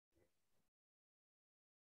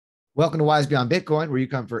Welcome to Wise Beyond Bitcoin, where you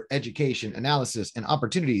come for education, analysis, and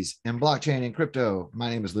opportunities in blockchain and crypto. My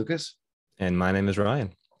name is Lucas. And my name is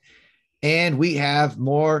Ryan. And we have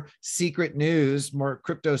more secret news, more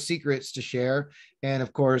crypto secrets to share. And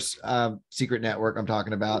of course, Secret Network I'm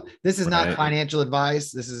talking about. This is not financial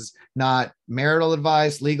advice. This is not marital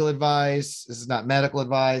advice, legal advice. This is not medical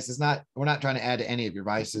advice. We're not trying to add to any of your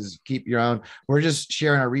vices. Keep your own. We're just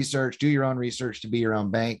sharing our research. Do your own research to be your own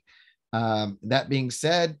bank. That being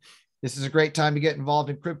said, this is a great time to get involved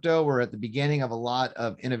in crypto. We're at the beginning of a lot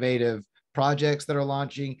of innovative projects that are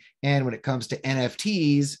launching. And when it comes to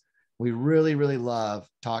NFTs, we really, really love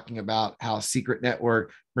talking about how Secret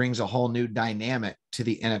Network brings a whole new dynamic to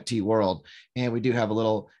the NFT world. And we do have a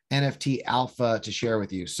little NFT alpha to share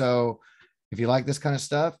with you. So if you like this kind of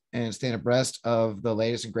stuff and stay abreast of the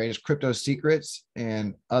latest and greatest crypto secrets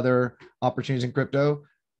and other opportunities in crypto,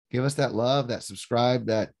 give us that love, that subscribe,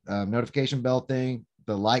 that notification bell thing,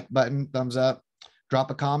 the like button, thumbs up, drop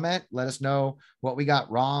a comment. Let us know what we got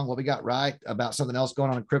wrong, what we got right about something else going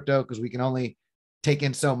on in crypto, because we can only take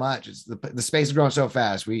in so much. It's the space is growing so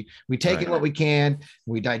fast. We take in what we can,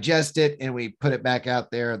 we digest it, and we put it back out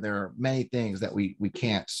there. There are many things that we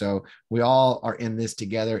can't. So we all are in this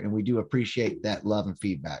together, and we do appreciate that love and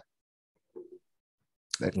feedback.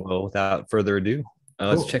 Well, without further ado,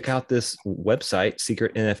 let's check out this website,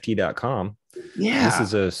 secretnft.com. Yeah. This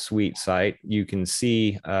is a sweet site. You can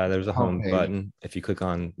see there's a home button. If you click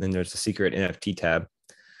on, then there's the secret NFT tab,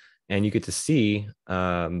 and you get to see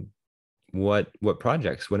what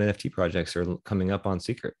NFT projects are coming up on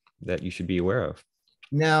Secret that you should be aware of.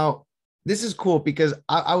 Now, this is cool because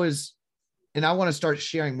I want to start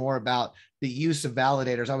sharing more about the use of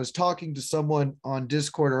validators. I was talking to someone on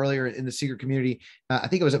Discord earlier in the Secret community. I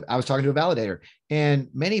was talking to a validator, and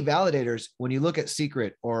many validators, when you look at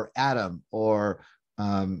Secret or Atom or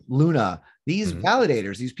Luna, these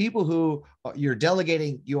validators, these people who you're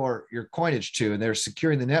delegating your coinage to, and they're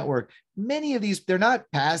securing the network. Many of these, they're not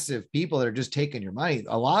passive people that are just taking your money.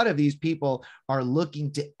 A lot of these people are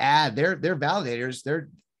looking to add their validators.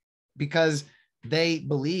 Because they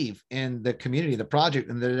believe in the community, the project,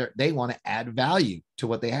 and they want to add value to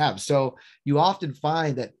what they have. So you often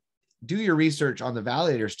find that do your research on the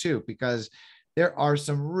validators too, because there are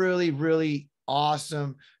some really, really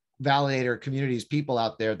awesome validator communities, people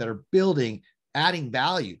out there that are building, adding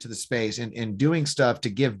value to the space and doing stuff to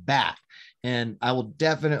give back. And I will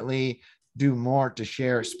definitely do more to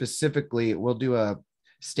share specifically. We'll do a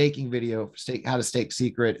staking video, how to stake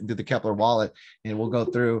Secret through the Kepler wallet, and we'll go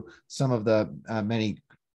through some of the many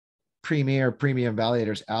premium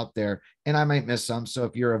validators out there, and I might miss some. So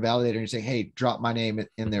if you're a validator and you say, hey, drop my name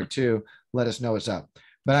in there too, let us know what's up.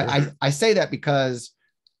 But sure. I say that because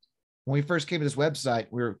when we first came to this website,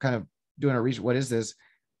 we were kind of doing our research. What is this?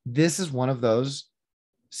 This is one of those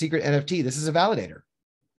Secret NFT. This is a validator.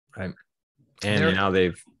 Right. And now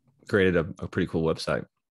they've created a pretty cool website.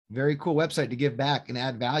 Very cool website to give back and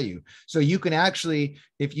add value. So you can actually,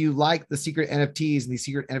 if you like the Secret NFTs and the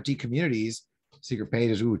Secret NFT communities, Secret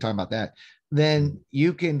pages, we're talking about that, then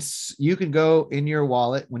you can go in your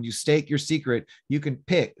wallet. When you stake your Secret, you can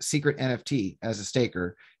pick Secret NFT as a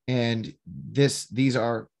staker. And these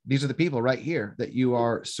are the people right here that you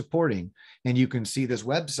are supporting. And you can see this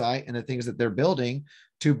website and the things that they're building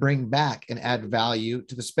to bring back and add value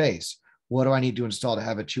to the space. What do I need to install to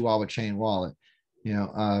have a Chihuahua chain wallet?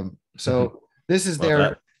 So this is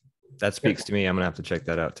that speaks to me. I'm gonna have to check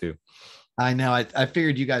that out too. I know. I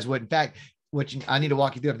figured you guys would. In fact, I need to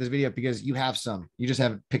walk you through after this video because you have some. You just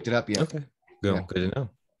haven't picked it up yet. Okay. Good to know.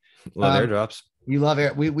 Love airdrops. You love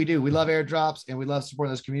air. We do. We love airdrops, and we love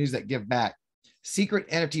supporting those communities that give back. Secret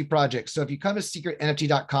NFT projects. So if you come to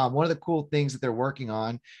secretnft.com, one of the cool things that they're working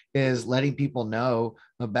on is letting people know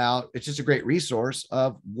about, it's just a great resource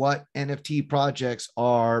of what NFT projects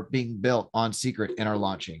are being built on Secret and are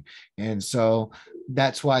launching. And so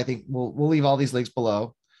that's why I think we'll leave all these links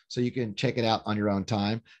below so you can check it out on your own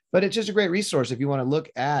time. But it's just a great resource if you want to look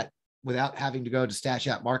at without having to go to Stash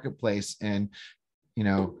App Marketplace and,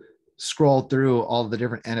 scroll through all the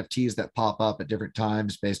different NFTs that pop up at different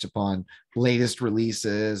times based upon latest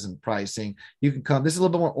releases and pricing. You can come, this is a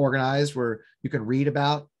little bit more organized where you can read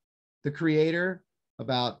about the creator,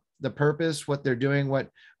 about the purpose, what they're doing, what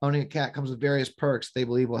owning a cat comes with various perks they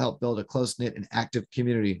believe will help build a close-knit and active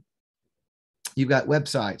community. You've got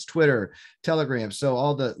websites, Twitter, Telegram. So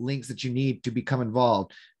all the links that you need to become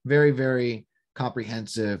involved. Very, very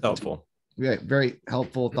comprehensive. Helpful. Yeah, very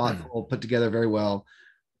helpful, thoughtful, put together very well.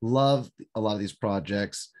 Love a lot of these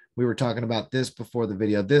projects. We were talking about this before the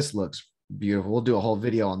video. This looks beautiful. We'll do a whole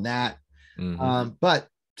video on that. But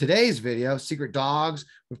today's video, Secret Dogs,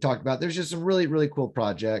 we've talked about. There's just some really, really cool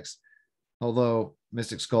projects. Although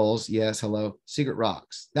Mystic Skulls, yes, hello, Secret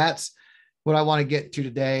Rocks. That's what I want to get to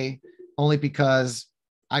today, only because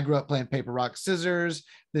I grew up playing paper, rock, scissors.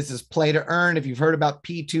 This is play to earn. If you've heard about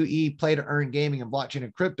P2E, play to earn gaming and blockchain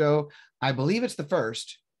and crypto, I believe it's the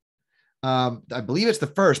first.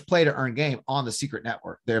 Play to earn game on the Secret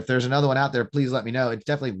Network. If there's another one out there, please let me know. It's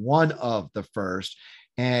definitely one of the first.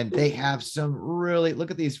 And they have some really,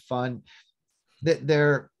 look at these fun, that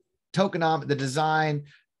their tokenomics, the design,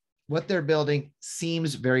 what they're building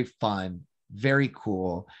seems very fun, very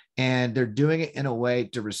cool. And they're doing it in a way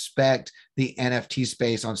to respect the NFT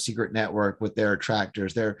space on Secret Network with their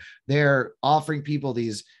attractors. They're offering people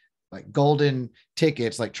these like golden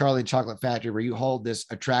tickets, like Charlie and Chocolate Factory, where you hold this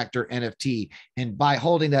attractor NFT. And by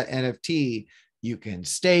holding that NFT, you can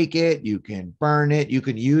stake it, you can burn it, you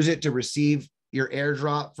can use it to receive your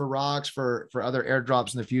airdrop for rocks for other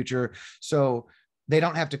airdrops in the future. So they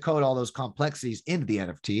don't have to code all those complexities into the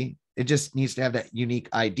NFT. It just needs to have that unique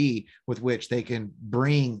ID with which they can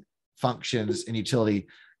bring functions and utility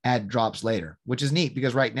add drops later, which is neat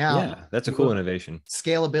because right now, yeah, that's a cool innovation.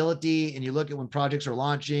 Scalability, and you look at when projects are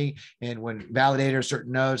launching and when validators,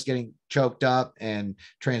 certain nodes getting choked up and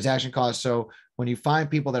transaction costs. So when you find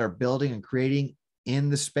people that are building and creating in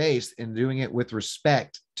the space and doing it with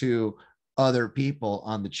respect to other people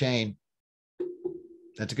on the chain,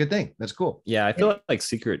 that's a good thing. That's cool. Yeah, I feel like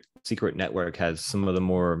Secret Network has some of the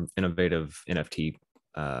more innovative NFT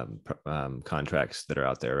contracts that are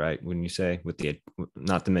out there, right? When you say with the,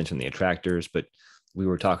 not to mention the attractors, but we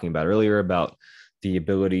were talking about earlier about the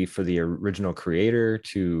ability for the original creator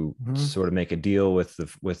to sort of make a deal with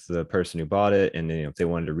the person who bought it, and then if they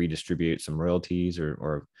wanted to redistribute some royalties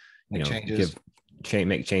or make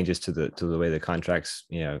changes to the way the contracts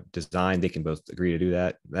designed, they can both agree to do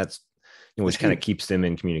that. That's which kind of keeps them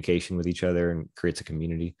in communication with each other and creates a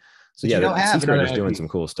community. So yeah, Secret is doing some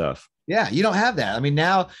cool stuff. Yeah, you don't have that. I mean,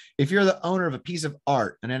 now if you're the owner of a piece of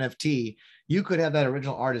art, an NFT, you could have that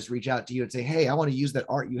original artist reach out to you and say, hey, I want to use that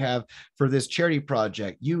art you have for this charity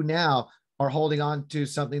project. You now are holding on to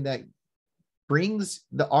something that brings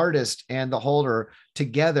the artist and the holder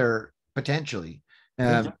together potentially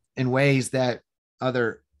in ways that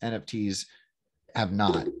other NFTs have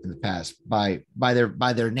not in the past by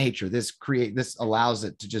their nature. This allows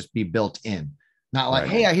it to just be built in. Not like,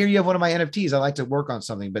 hey, I hear you have one of my NFTs. I like to work on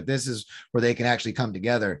something, but this is where they can actually come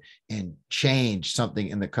together and change something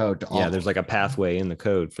in the code to offer. There's like a pathway in the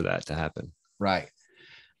code for that to happen. Right.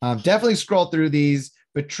 Definitely scroll through these.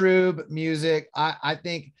 But Trube Music, I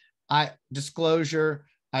think disclosure,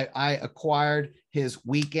 I acquired his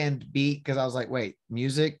weekend beat because I was like, wait,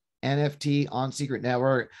 music NFT on Secret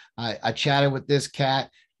Network. I chatted with this cat.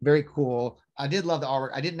 Very cool. I did love the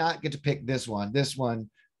artwork. I did not get to pick this one. This one,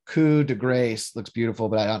 Coup de Grace, looks beautiful,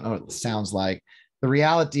 but I don't know what it sounds like. The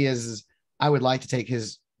reality is I would like to take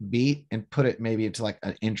his beat and put it maybe into like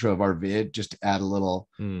an intro of our vid, just to add a little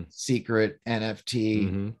secret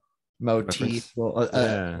NFT motif,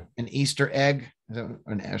 an Easter egg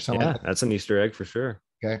or something. Yeah, that's an Easter egg for sure.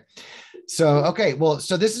 Okay. So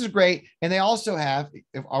this is great. And they also have,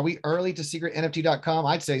 are we early to secretnft.com?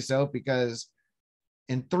 I'd say so, because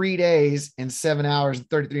in 3 days and 7 hours and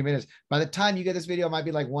 33 minutes, by the time you get this video, it might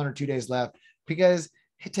be like 1 or 2 days left, because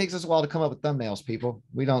it takes us a while to come up with thumbnails, people.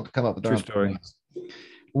 We don't come up with thumbnails.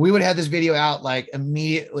 We would have this video out like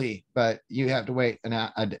immediately, but you have to wait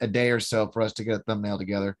a day or so for us to get a thumbnail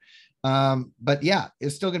together. But yeah,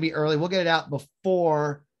 it's still going to be early. We'll get it out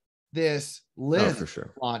before this list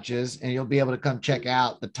launches, and you'll be able to come check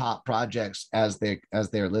out the top projects as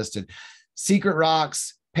they're listed. Secret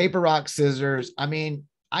Rocks, paper, rock, scissors. I mean,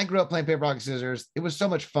 I grew up playing paper, rock, scissors. It was so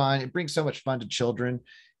much fun. It brings so much fun to children,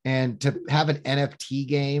 and to have an NFT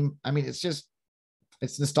game, I mean, it's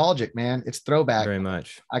nostalgic, man. It's throwback. Very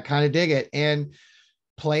much. I kind of dig it. And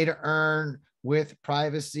play to earn with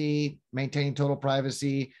privacy, maintaining total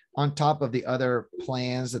privacy on top of the other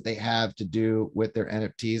plans that they have to do with their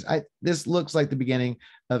NFTs. This looks like the beginning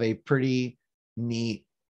of a pretty neat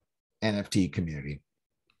NFT community.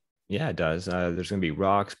 Yeah, it does. There's going to be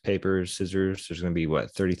rocks, papers, scissors. There's going to be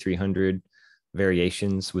 3,300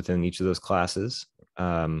 variations within each of those classes.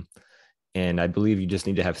 And I believe you just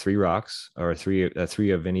need to have 3 rocks or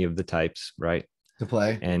three of any of the types, right? To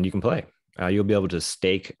play. And you can play. You'll be able to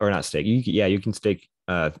stake, or not stake. You can stake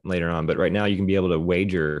later on, but right now you can be able to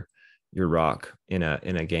wager your rock in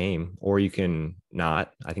a game, or you can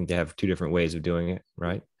not. I think they have 2 different ways of doing it,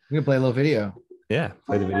 right? We can play a little video. Yeah,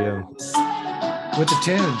 play the video with the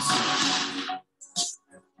tunes.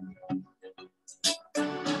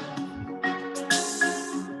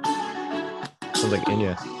 Sounds like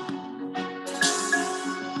Enya.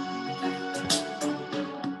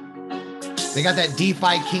 They got that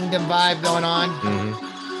DeFi Kingdom vibe going on.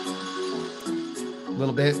 A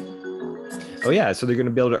little bit. Oh yeah, so they're going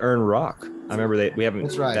to be able to earn rock. I remember we haven't.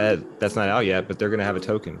 That's right. That's not out yet, but they're going to have a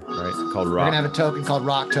token, right? Called Rock. They're going to have a token called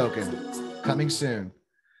Rock Token coming soon.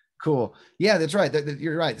 Cool. Yeah, that's right.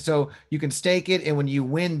 You're right. So you can stake it, and when you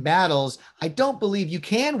win battles, I don't believe you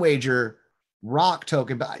can wager Rock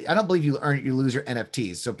Token, but I don't believe you lose your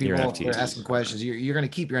NFTs. So people are asking questions. You're going to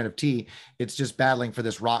keep your NFT. It's just battling for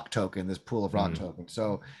this Rock Token, this pool of Rock Token.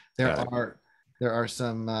 So there are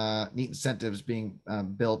some neat incentives being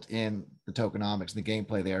built in the tokenomics and the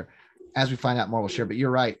gameplay there. As we find out more, we'll share. But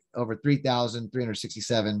you're right. Over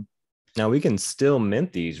 3,367. Now we can still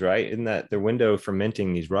mint these, right? Isn't that the window for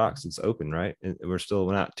minting these rocks? It's open, right? We're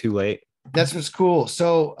not too late. That's what's cool.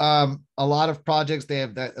 So a lot of projects, they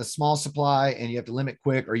have a small supply and you have to limit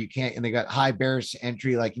quick, or you can't, and they got high barriers to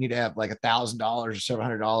entry. Like you need to have like $1,000 or several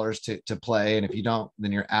 $100 to play. And if you don't,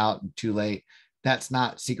 then you're out and too late. That's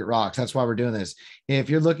not Secret Rocks. That's why we're doing this. If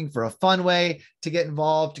you're looking for a fun way to get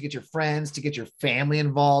involved, to get your friends, to get your family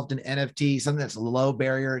involved in NFT, something that's low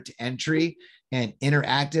barrier to entry and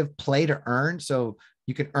interactive, play to earn. So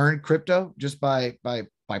you can earn crypto just by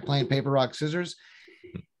playing paper, rock, scissors.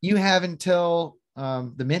 You have until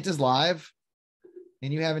the mint is live,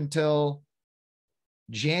 and you have until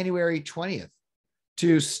January 20th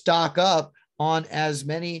to stock up on as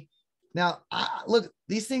many. Now, look,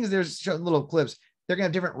 these things, there's little clips. They're going to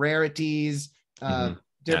have different rarities, different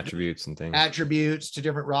attributes and things. Attributes to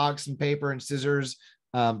different rocks and paper and scissors,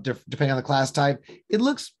 depending on the class type. It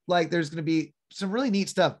looks like there's going to be some really neat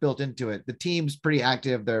stuff built into it. The team's pretty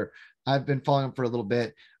active. I've been following them for a little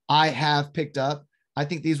bit. I have picked up. I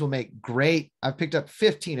think these will make great. I've picked up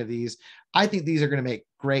 15 of these. I think these are going to make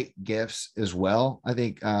great gifts as well. I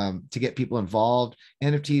think to get people involved,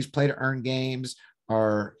 NFTs, play to earn games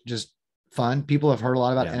are just fun. People have heard a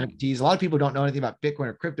lot about NFTs. A lot of people don't know anything about Bitcoin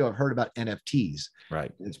or crypto have heard about NFTs. Right.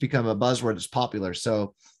 It's become a buzzword that's popular.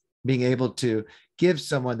 So being able to give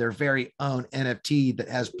someone their very own NFT that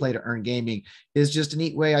has play to earn gaming is just a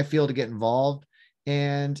neat way, I feel, to get involved.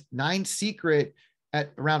 And 9 Secret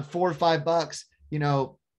at around $4 or $5,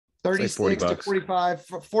 36 to 45,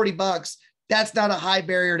 $40. That's not a high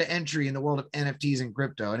barrier to entry in the world of NFTs and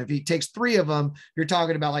crypto. And if he takes 3 of them, you're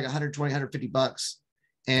talking about like $120, $150.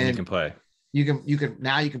 And you can play. You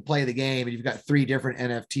can play the game, and you've got 3 different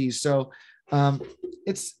NFTs. So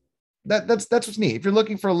that's what's neat. If you're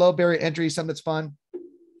looking for a low barrier entry, something that's fun,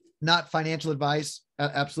 not financial advice.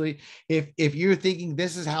 Absolutely. If you're thinking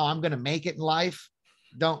this is how I'm going to make it in life,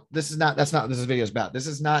 that's not what this video is about. This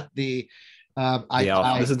is not this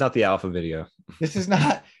is not the alpha video. This is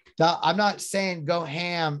not. I'm not saying go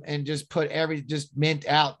ham and just just mint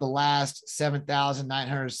out the last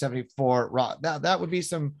 7,974 rock. That would be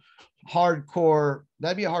some hardcore.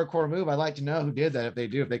 That'd be a hardcore move. I'd like to know who did that.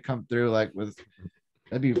 If they come through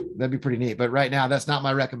that'd be pretty neat. But right now, that's not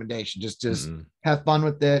my recommendation. Just have fun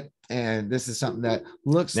with it. And this is something that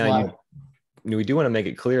looks like. We do want to make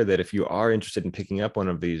it clear that if you are interested in picking up one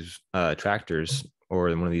of these tractors or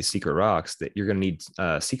one of these secret rocks, that you're going to need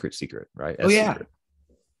secret, right? Oh, yeah.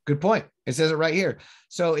 Good point. It says it right here.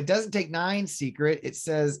 So it doesn't take 9 Secret. It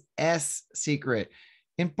says sSCRT.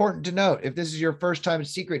 Important to note, if this is your first time in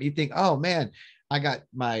Secret, you think, oh man, I got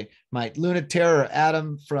my Luna Terra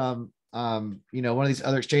Atom from one of these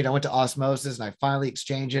other exchanges. I went to Osmosis and I finally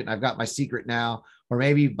exchanged it and I've got my Secret now. Or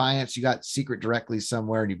maybe Binance, you got Secret directly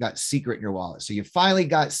somewhere and you've got Secret in your wallet. So you finally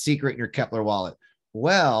got Secret in your Kepler wallet.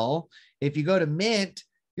 Well, if you go to mint,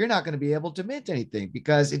 you're not going to be able to mint anything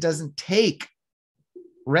because it doesn't take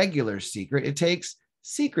regular Secret. It takes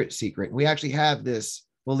Secret. We actually have this.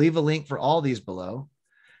 We'll leave a link for all these below,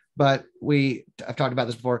 but I've talked about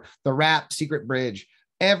this before, the wrap Secret bridge.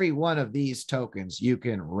 Every one of these tokens you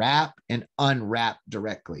can wrap and unwrap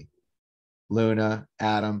directly. Luna,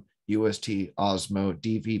 Atom, UST, Osmo,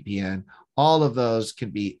 DVPN, all of those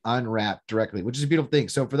can be unwrapped directly, which is a beautiful thing.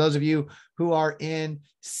 So for those of you who are in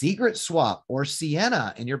Secret Swap or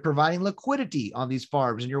Sienna and you're providing liquidity on these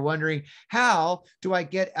farms and you're wondering, how do I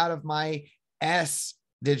get out of my S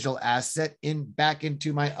digital asset back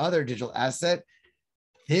into my other digital asset?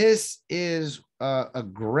 This is a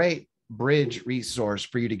great bridge resource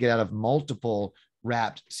for you to get out of multiple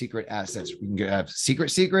wrapped secret assets. We can have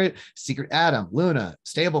Secret Atom, Luna,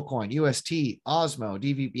 stablecoin, UST, Osmo,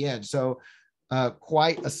 DVPN. So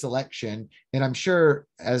quite a selection. And I'm sure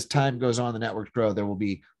as time goes on, the networks grow, there will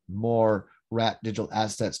be more wrapped digital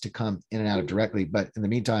assets to come in and out of directly. But in the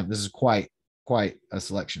meantime, this is quite a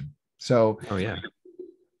selection. So, oh yeah.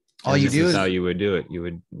 All you do is is how you would do it. You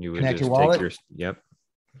would connect just your wallet. take your, yep.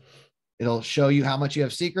 It'll show you how much you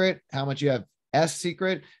have secret, how much you have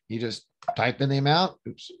sSCRT. You just type in the amount.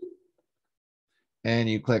 Oops. And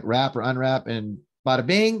you click wrap or unwrap, and bada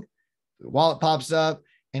bing, the wallet pops up,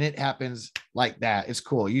 and it happens like that. It's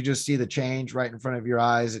cool. You just see the change right in front of your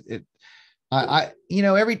eyes.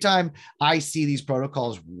 Every time I see these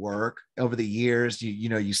protocols work over the years,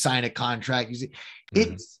 you sign a contract, you see,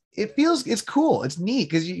 it's cool. It's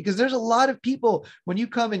neat because there's a lot of people when you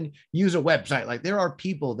come and use a website, like there are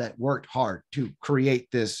people that worked hard to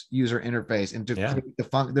create this user interface and to create the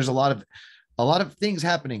fun. There's a lot of things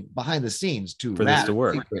happening behind the scenes for this to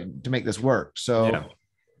work, to make this work. So,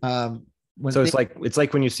 it's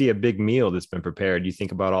like when you see a big meal that's been prepared, you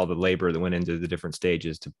think about all the labor that went into the different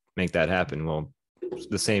stages to make that happen. Well,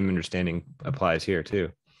 the same understanding applies here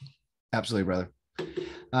too. Absolutely, brother.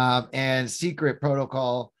 And secret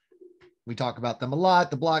protocol, we talk about them a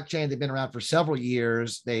lot. The blockchain, they've been around for several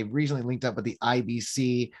years. They've recently linked up with the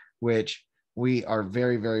IBC, which we are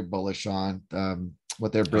very, very bullish on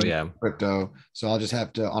what they're bringing to crypto. So I'll just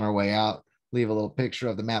have to, on our way out, leave a little picture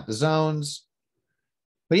of the map of zones.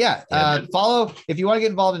 But follow if you want to get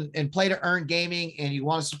involved in play to earn gaming and you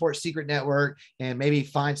want to support Secret Network and maybe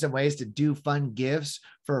find some ways to do fun gifts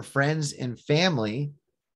for friends and family.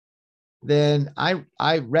 Then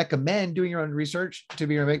I recommend doing your own research to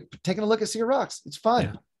be taking a look at Secret Rocks. It's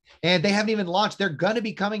fun. And they haven't even launched. They're going to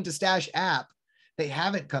be coming to Stash app. They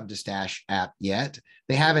haven't come to Stash app yet.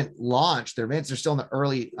 They haven't launched their mints. They're still in the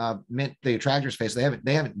early mint, the attractors phase. They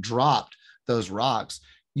haven't dropped those rocks.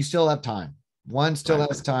 You still have time. One still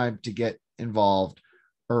has time to get involved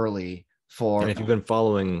early for. And if you've been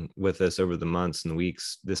following with us over the months and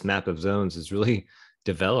weeks, this map of zones is really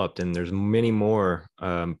developed, and there's many more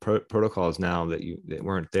protocols now that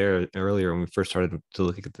weren't there earlier when we first started to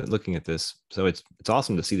looking at this. So it's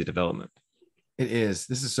awesome to see the development. It is.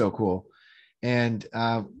 This is so cool. And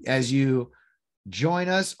as you join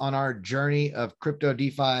us on our journey of crypto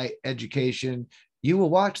DeFi education, you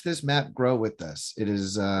will watch this map grow with us. It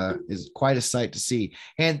is quite a sight to see.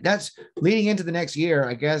 And that's leading into the next year.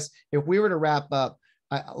 I guess if we were to wrap up,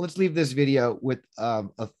 let's leave this video with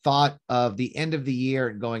a thought of the end of the year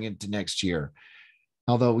and going into next year.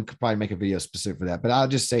 Although we could probably make a video specific for that, but I'll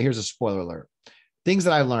just say, here's a spoiler alert. Things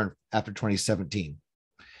that I learned after 2017.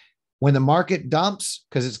 When the market dumps,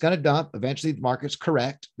 because it's going to dump, eventually the market's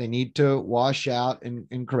correct. They need to wash out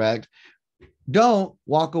and correct. Don't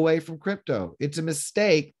walk away from crypto. It's a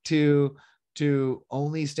mistake to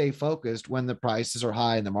only stay focused when the prices are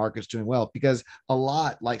high and the market's doing well, because a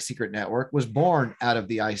lot like Secret Network was born out of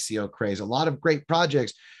the ICO craze. A lot of great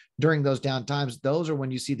projects during those down times. Those are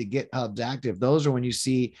when you see the GitHubs active. Those are when you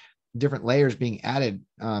see different layers being added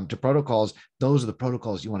to protocols. Those are the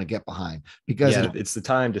protocols you want to get behind, because it's the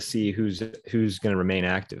time to see who's going to remain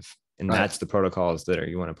active. And that's the protocols that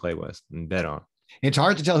you want to play with and bet on. It's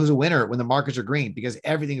hard to tell who's a winner when the markets are green, because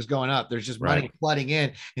everything's going up. There's just money flooding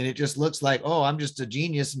in, and it just looks like, oh, I'm just a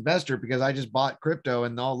genius investor because I just bought crypto,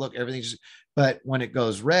 and look, everything's. But when it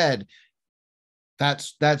goes red,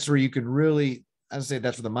 that's where you can really, I'd say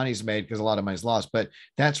that's where the money's made, because a lot of money's lost. But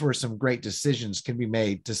that's where some great decisions can be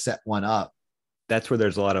made to set one up. That's where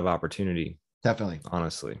there's a lot of opportunity. Definitely,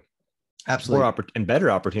 honestly, absolutely, and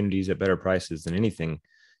better opportunities at better prices than anything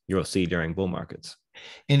you'll see during bull markets.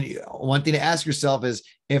 And one thing to ask yourself is,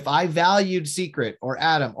 if I valued Secret or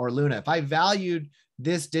Atom or Luna, if I valued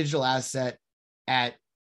this digital asset at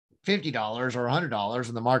 $50 or $100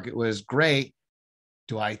 and the market was great,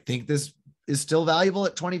 do I think this is still valuable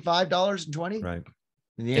at $25.20? Right.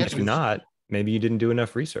 And the answer if not, maybe you didn't do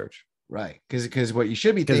enough research. Right. Because what you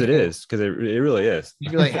should be thinking, because it really is.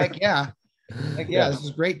 You'd be like, heck yeah, this is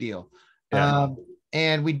a great deal. Yeah.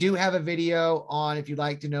 And we do have a video on, if you'd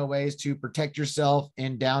like to know ways to protect yourself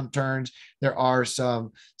in downturns. There are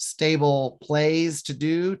some stable plays to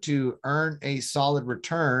do to earn a solid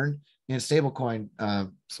return in stablecoin.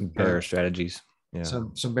 Some bear strategies. Yeah.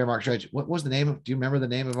 Some bear market strategy. What was the name of? Do you remember the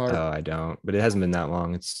name of our? Oh, I don't. But it hasn't been that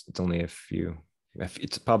long. It's only a few.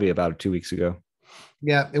 It's probably about 2 weeks ago.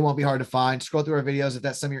 Yeah, it won't be hard to find. Scroll through our videos if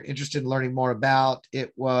that's something you're interested in learning more about.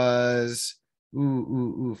 It was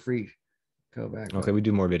free. Go back. Okay, we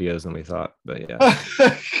do more videos than we thought, but yeah.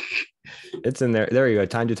 It's in there. There you go.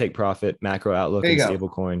 Time to take profit, macro outlook, and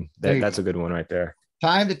stablecoin. That's a good one right there.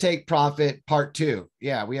 Time to take profit, part 2.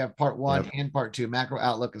 Yeah, we have part 1 and part 2, macro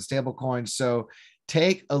outlook and stablecoin. So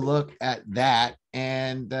take a look at that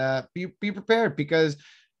and be prepared, because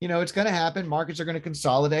it's going to happen. Markets are going to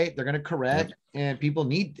consolidate. They're going to correct, and people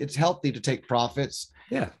it's healthy to take profits.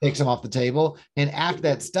 Yeah. Take some off the table. And after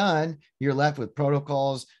that's done, you're left with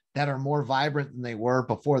protocols that are more vibrant than they were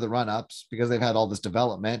before the run-ups because they've had all this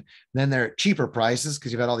development. Then they're cheaper prices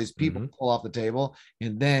because you've had all these people pull off the table,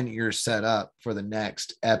 and then you're set up for the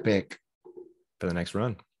next epic, for the next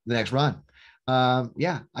run.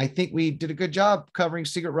 Yeah, I think we did a good job covering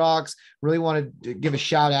Secret Rocks. Really wanted to give a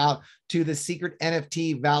shout out to the Secret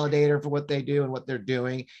NFT Validator for what they do and what they're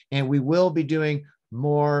doing. And we will be doing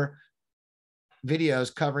more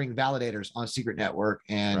videos covering validators on Secret Network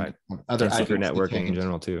and other and Secret Networking in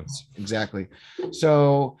general too. Exactly.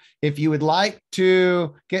 So if you would like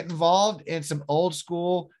to get involved in some old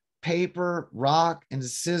school paper, rock, and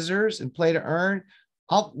scissors and play to earn,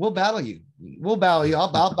 we'll battle you. We'll battle you.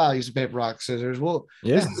 I'll battle you some paper, rock, scissors.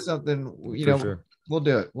 This is something, sure. We'll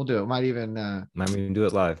do it. Might even do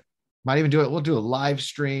it live. We'll do a live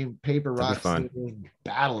stream paper, rock, scissors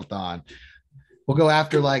battle-a-thon. We'll go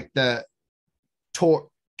after like the call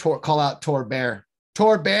out Tor Bear,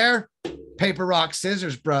 paper, rock,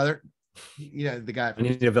 scissors, brother. The guy. I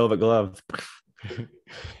need a velvet glove.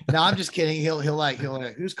 No, I'm just kidding. He'll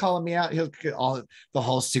who's calling me out? He'll get the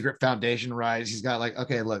whole Secret Foundation rise. He's got like,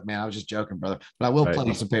 okay, look, man, I was just joking, brother, but I will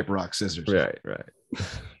play some paper, rock, scissors. Right.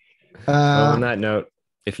 Well, on that note,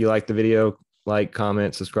 if you like the video, like,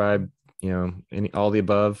 comment, subscribe, all the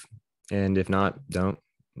above, and if not, don't.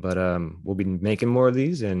 But we'll be making more of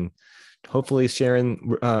these and hopefully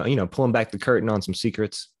sharing, pulling back the curtain on some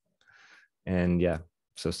secrets. And yeah,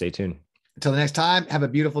 so stay tuned. Until the next time, have a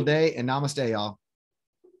beautiful day and namaste, y'all.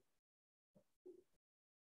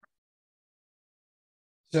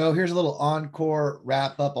 So here's a little encore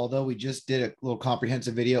wrap up. Although we just did a little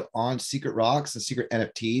comprehensive video on Secret Rocks and Secret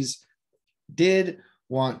NFTs, did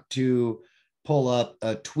want to pull up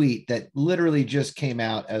a tweet that literally just came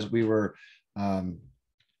out as we were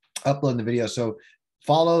uploading the video. So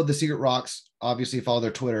follow the Secret Rocks, obviously follow their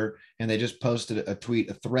Twitter, and they just posted a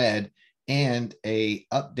thread, and a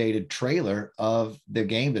updated trailer of the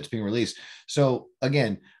game that's being released. So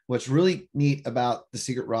again, what's really neat about the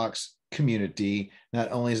Secret Rocks community,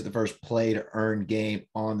 not only is it the first play to earn game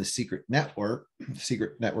on the Secret Network,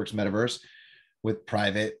 Secret Network's metaverse with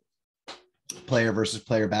private player versus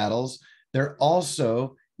player battles, they're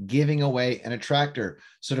also giving away an attractor.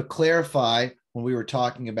 So to clarify, when we were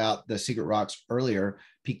talking about the Secret Rocks earlier,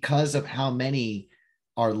 because of how many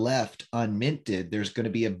are left unminted, there's going to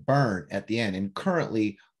be a burn at the end. And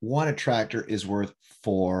currently, one attractor is worth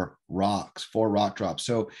 4 rocks, 4 rock drops.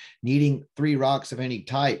 So needing 3 rocks of any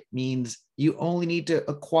type means you only need to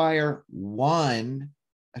acquire 1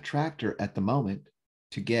 attractor at the moment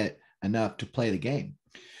to get enough to play the game.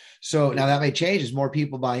 So now that may change as more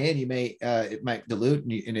people buy in. It might dilute,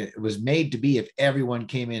 and it was made to be if everyone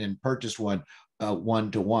came in and purchased one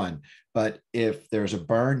 1-to-1. But if there's a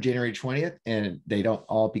burn January 20th and they don't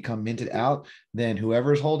all become minted out, then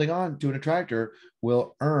whoever's holding on to an attractor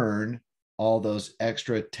will earn all those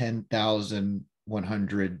extra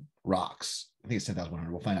 10,100 rocks. I think it's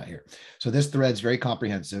 10,100. We'll find out here. So this thread's very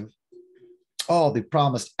comprehensive. Oh, the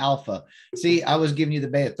promised alpha. See, I was giving you the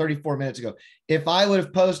beta 34 minutes ago. If I would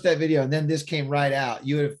have posted that video and then this came right out,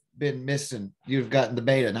 you would have been missing. You've gotten the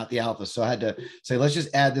beta, not the alpha. So I had to say, let's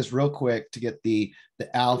just add this real quick to get the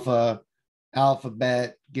alpha,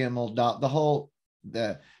 alphabet, gimel, dot,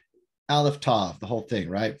 the aleph, tav, the whole thing,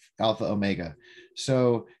 right? Alpha, omega.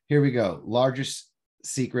 So here we go. Largest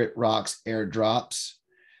Secret Rocks airdrops.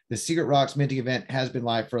 The Secret Rocks minting event has been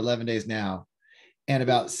live for 11 days now, and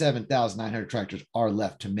about 7,900 tractors are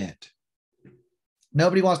left to mint.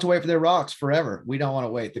 Nobody wants to wait for their rocks forever. We don't want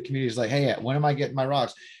to wait. The community is like, hey, when am I getting my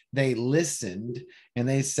rocks? They listened and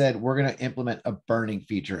they said, we're going to implement a burning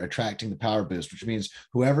feature, attracting the power boost, which means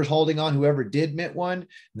whoever's holding on, whoever did mint one,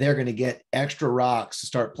 they're going to get extra rocks to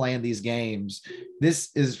start playing these games. This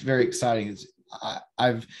is very exciting.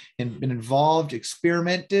 I've been involved,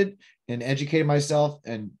 experimented, and educated myself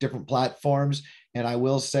in different platforms. And I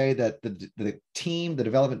will say that the team, the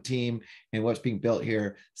development team, and what's being built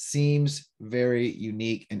here seems very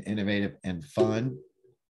unique and innovative and fun.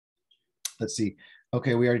 Let's see.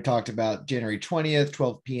 Okay, we already talked about January 20th,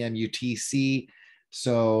 12 p.m. UTC.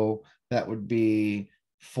 So that would be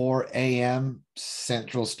 4 a.m.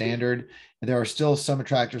 Central Standard. And there are still some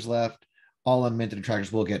attractors left. All unminted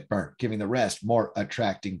attractors will get burnt, giving the rest more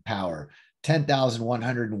attracting power.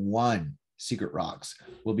 10,101 Secret Rocks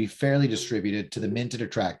will be fairly distributed to the minted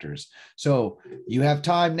attractors. So you have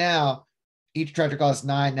time now. Each attractor costs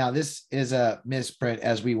 9. Now this is a misprint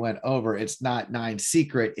as we went over. It's not 9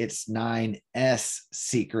 secret, it's 9S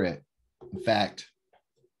secret. In fact,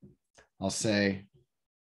 I'll say,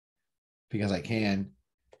 because I can,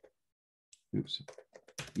 oops,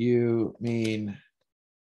 you mean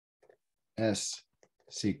S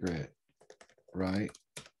secret, right?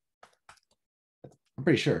 I'm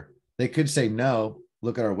pretty sure. They could say no.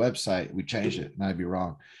 Look at our website. We changed it, and I'd be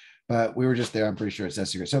wrong. But we were just there. I'm pretty sure it says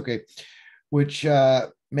secrets. Okay. Which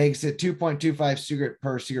makes it 2.25 secret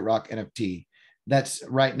per secret rock NFT. That's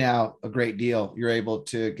right now a great deal. You're able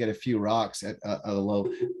to get a few rocks at a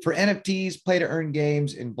low. For NFTs, play to earn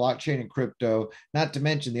games in blockchain and crypto, not to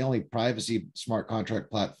mention the only privacy smart contract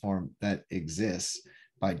platform that exists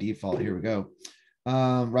by default. Here we go.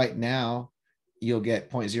 Right now, you'll get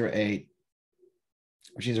 0.08,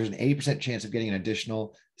 which means there's an 80% chance of getting an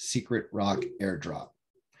additional secret rock airdrop.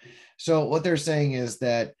 So what they're saying is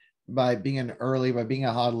that by being a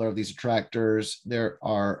hodler of these attractors, there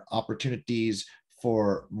are opportunities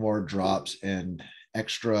for more drops and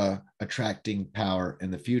extra attracting power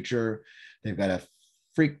in the future. They've got a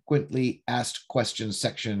frequently asked questions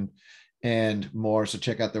section and more. So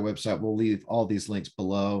check out their website. We'll leave all these links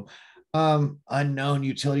below. Unknown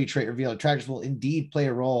utility trait revealed. Attractors will indeed play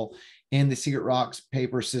a role in the Secret Rocks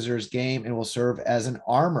paper scissors game and will serve as an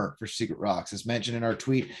armor for Secret Rocks. As mentioned in our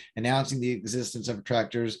tweet announcing the existence of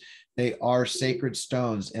attractors, they are sacred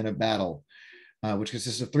stones in a battle, which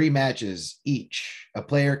consists of 3 matches each. A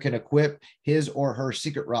player can equip his or her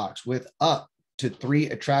Secret Rocks with up to 3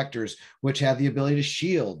 attractors, which have the ability to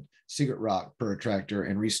shield Secret Rock per attractor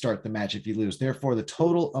and restart the match if you lose. Therefore, the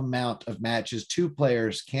total amount of matches 2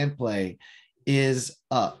 players can play is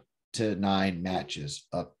up to 9 matches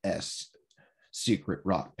of Secret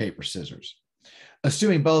Rock paper scissors.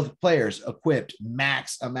 Assuming both players equipped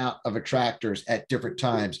max amount of attractors at different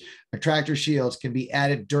times, attractor shields can be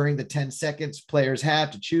added during the 10 seconds players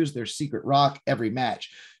have to choose their Secret Rock every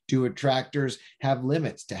match. Do attractors have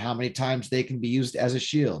limits to how many times they can be used as a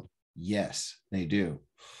shield? Yes, they do.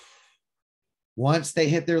 Once they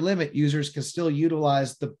hit their limit, users can still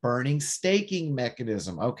utilize the burning staking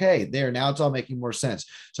mechanism. Okay, there, now it's all making more sense.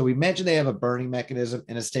 So we mentioned they have a burning mechanism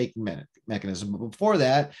and a staking mechanism, but before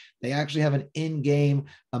that, they actually have an in-game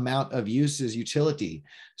amount of uses utility.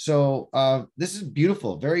 So this is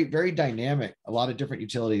beautiful, very, very dynamic, a lot of different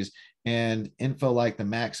utilities and info like the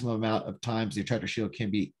maximum amount of times the attractor shield can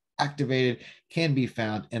be activated can be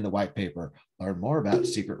found in the white paper. Learn more about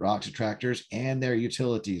Secret Rocks attractors and their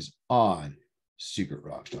utilities on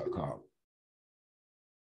secretrocks.com.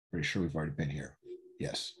 Pretty sure we've already been here.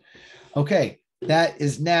 Yes. Okay. That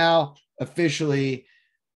is now officially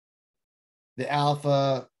the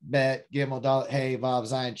Alpha, Bet, Gimel, Dalet, Hey, Vav,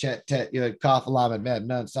 Zion, Chet, Tet, Yud, Kaf, Lamed, Mem,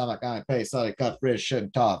 Nun, Samak, Ayin, Pei, Sadi, Kaf, Rish, Shin,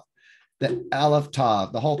 Tav. The Aleph,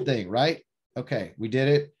 Tav, the whole thing, right? Okay. We did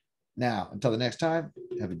it. Now, until the next time,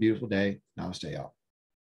 have a beautiful day. Namaste, y'all.